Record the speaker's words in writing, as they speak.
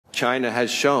China has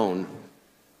shown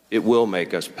it will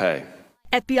make us pay.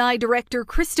 FBI Director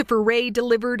Christopher Wray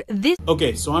delivered this.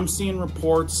 Okay, so I'm seeing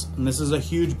reports, and this is a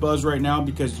huge buzz right now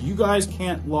because you guys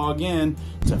can't log in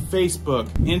to Facebook,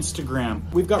 Instagram.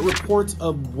 We've got reports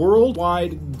of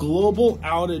worldwide global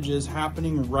outages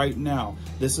happening right now.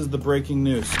 This is the breaking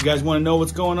news. You guys want to know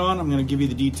what's going on? I'm going to give you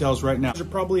the details right now. You're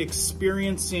probably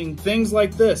experiencing things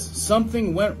like this.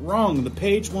 Something went wrong. The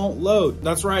page won't load.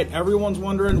 That's right. Everyone's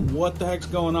wondering what the heck's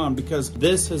going on because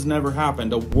this has never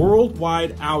happened. A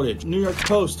worldwide outage. New York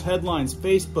Post headlines,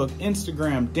 Facebook,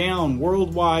 Instagram down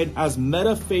worldwide as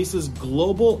Meta faces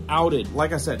global outage.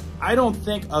 Like I said, I don't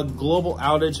think a global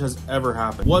outage has ever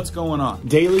happened. What's going on?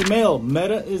 Daily Mail,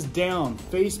 Meta is down.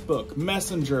 Facebook,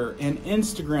 Messenger, and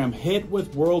Instagram hit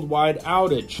with worldwide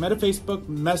outage. Meta, Facebook,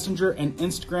 Messenger, and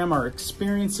Instagram are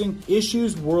experiencing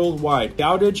issues worldwide. The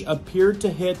outage appeared to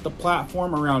hit the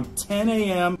platform around 10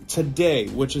 a.m. today,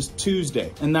 which is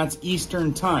Tuesday, and that's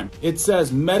Eastern time. It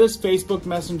says Meta's Facebook,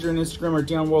 Messenger, and Instagram are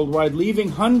down worldwide, leaving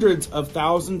hundreds of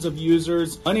thousands of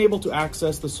users unable to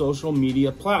access the social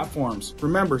media platforms.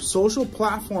 Remember, social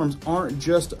platforms aren't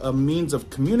just a means of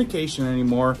communication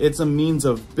anymore, it's a means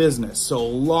of business. So a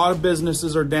lot of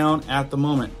businesses are down at the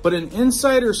moment. But an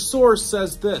insider source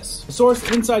says this. A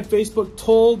source inside Facebook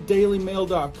told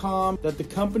dailymail.com that the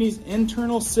company's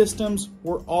internal systems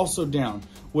were also down,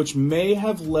 which may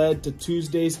have led to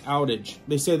Tuesday's outage.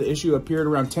 They say the issue appeared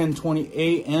around 10:20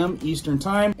 a.m. Eastern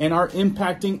time and are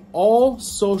impacting all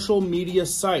social media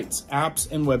sites,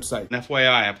 apps, and websites. And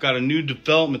FYI, I've got a new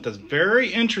development that's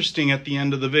very interesting at the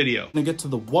end of the video. I'm gonna get to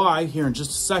the why here in just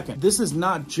a second. This is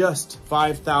not just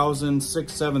 5,000,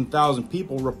 6,000, 7,000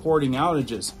 people reporting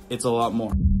outages. It's a lot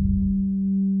more.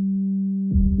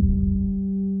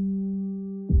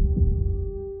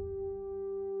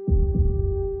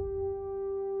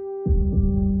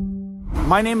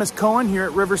 My name is Cohen here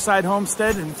at Riverside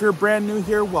Homestead, and if you're brand new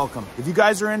here, welcome. If you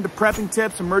guys are into prepping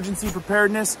tips, emergency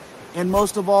preparedness, and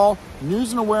most of all,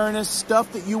 news and awareness,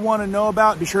 stuff that you want to know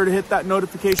about, be sure to hit that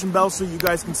notification bell so you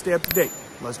guys can stay up to date.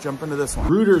 Let's jump into this one.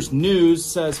 Reuters News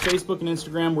says Facebook and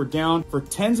Instagram were down for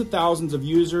tens of thousands of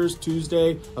users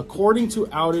Tuesday, according to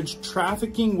outage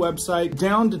trafficking website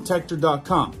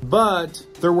downdetector.com. But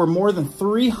there were more than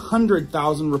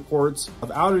 300,000 reports of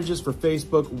outages for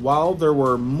Facebook, while there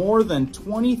were more than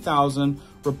 20,000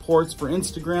 reports for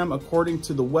Instagram, according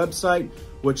to the website,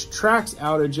 which tracks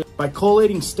outages by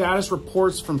collating status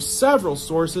reports from several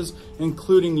sources,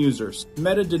 including users.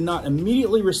 Meta did not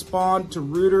immediately respond to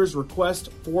Reuters'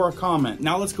 request for a comment.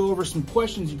 Now let's go over some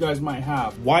questions you guys might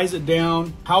have. Why is it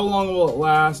down? How long will it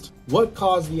last? What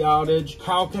caused the outage?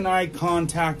 How can I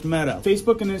contact Meta?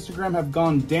 Facebook and Instagram have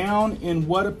gone down in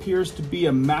what appears to be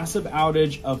a massive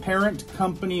outage of parent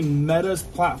company Meta's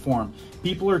platform.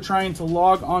 People are trying to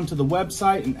log onto the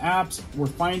website and apps. We're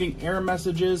finding error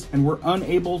messages and we're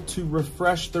unable to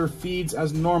refresh their feeds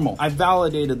as normal. I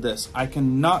validated this. I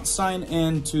cannot sign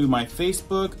in to my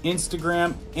Facebook,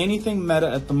 Instagram, anything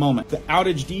Meta at the moment. The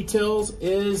outage details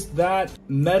is that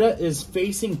Meta is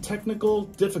facing technical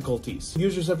difficulties.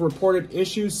 Users have reported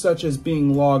issues such as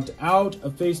being logged out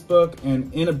of Facebook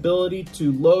and inability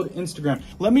to load Instagram.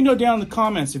 Let me know down in the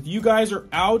comments if you guys are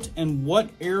out and what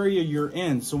area you're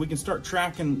in so we can start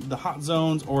tracking the hot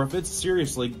zones, or if it's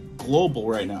seriously global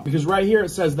right now. Because right here it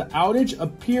says the outage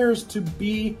appears to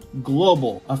be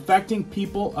global, affecting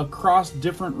people across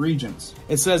different regions.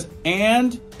 It says,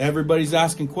 and everybody's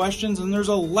asking questions and there's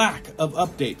a lack of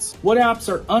updates. What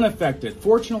apps are unaffected?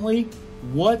 Fortunately,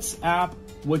 WhatsApp,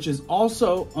 which is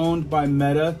also owned by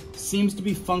Meta, seems to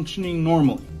be functioning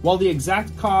normally. While the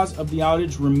exact cause of the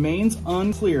outage remains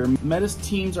unclear, Meta's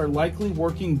teams are likely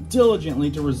working diligently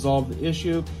to resolve the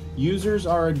issue. Users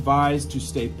are advised to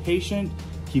stay patient,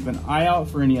 keep an eye out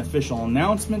for any official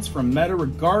announcements from Meta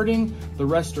regarding the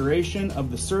restoration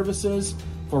of the services.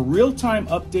 For real-time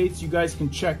updates, you guys can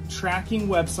check tracking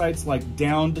websites like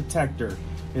Down Detector.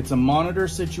 It's a monitor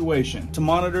situation. To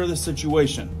monitor the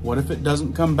situation. What if it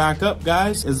doesn't come back up,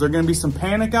 guys? Is there gonna be some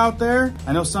panic out there?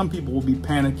 I know some people will be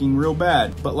panicking real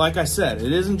bad, but like I said,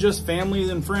 it isn't just families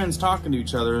and friends talking to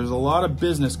each other. There's a lot of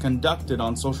business conducted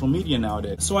on social media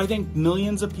nowadays. So I think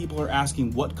millions of people are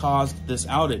asking what caused this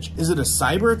outage. Is it a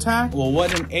cyber attack? Well,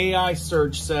 what an AI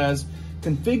search says,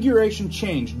 configuration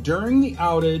change during the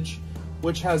outage,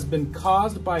 which has been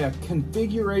caused by a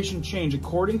configuration change,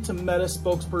 according to Meta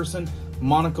spokesperson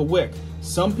Monica Wick.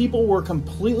 Some people were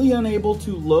completely unable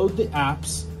to load the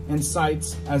apps and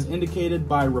sites as indicated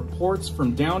by reports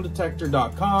from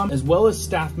downdetector.com as well as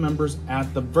staff members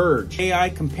at The Verge. AI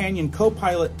Companion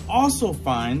Copilot also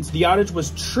finds the outage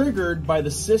was triggered by the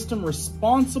system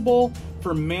responsible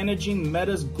for managing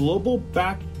Meta's global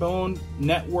backbone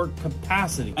network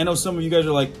capacity. I know some of you guys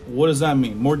are like, what does that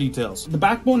mean? More details. The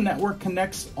backbone network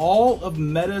connects all of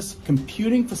Meta's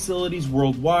computing facilities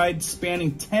worldwide,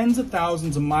 spanning tens of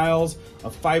thousands of miles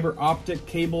of fiber optic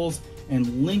cables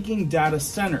and linking data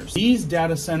centers. These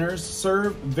data centers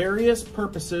serve various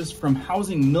purposes, from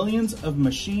housing millions of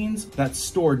machines that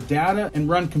store data and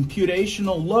run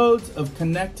computational loads of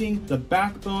connecting the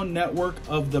backbone network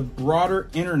of the broader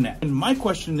internet. And my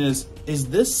question is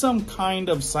this some kind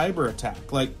of cyber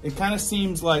attack? Like, it kind of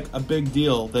seems like a big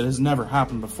deal that has never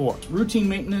happened before. Routine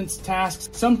maintenance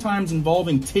tasks, sometimes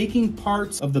involving taking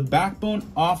parts of the backbone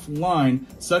offline,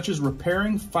 such as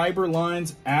repairing fiber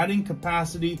lines, adding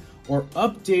capacity, or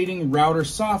updating router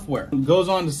software. It goes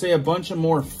on to say a bunch of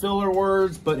more filler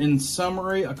words, but in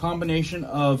summary, a combination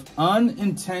of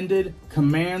unintended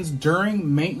commands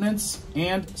during maintenance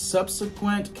and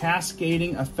subsequent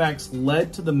cascading effects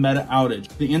led to the Meta outage.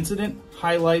 The incident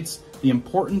highlights the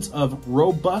importance of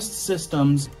robust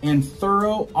systems and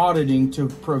thorough auditing to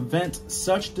prevent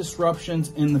such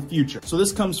disruptions in the future. So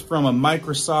this comes from a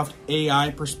Microsoft AI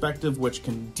perspective, which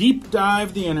can deep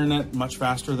dive the internet much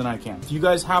faster than I can. If you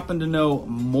guys happen to know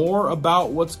more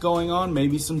about what's going on,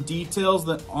 maybe some details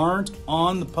that aren't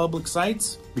on the public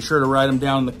sites, be sure to write them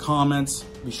down in the comments.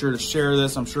 Be sure to share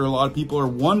this. I'm sure a lot of people are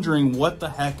wondering what the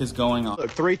heck is going on. Look,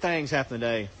 3 things happened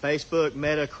today. Facebook,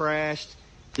 Meta crashed.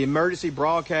 The emergency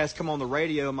broadcast come on the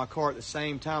radio in my car at the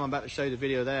same time. I'm about to show you the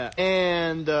video of that.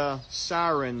 And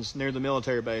sirens near the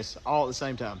military base, all at the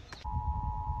same time.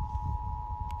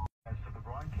 As to the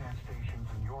broadcast stations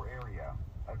in your area,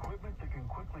 equipment that can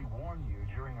quickly warn you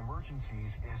during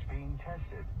emergencies is being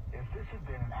tested. If this had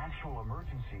been an actual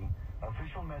emergency,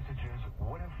 official messages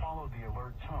would have followed the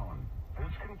alert tone.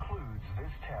 This concludes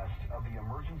this test of the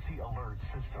emergency alert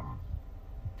system.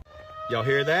 Y'all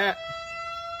hear that?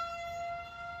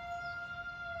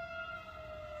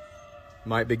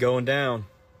 Might be going down.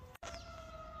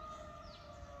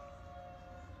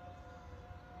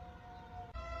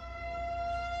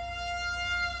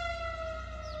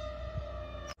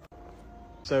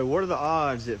 So what are the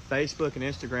odds that Facebook and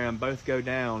Instagram both go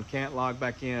down, can't log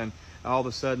back in, all of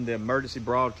a sudden the emergency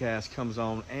broadcast comes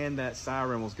on and that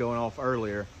siren was going off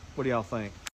earlier? What do y'all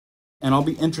think? And I'll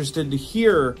be interested to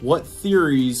hear what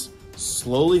theories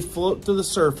slowly float to the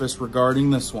surface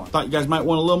regarding this one. Thought you guys might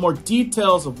want a little more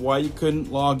details of why you couldn't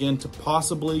log into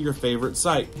possibly your favorite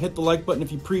site. Hit the like button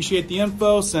if you appreciate the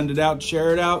info, send it out,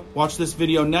 share it out. Watch this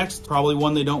video next, probably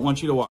one they don't want you to watch.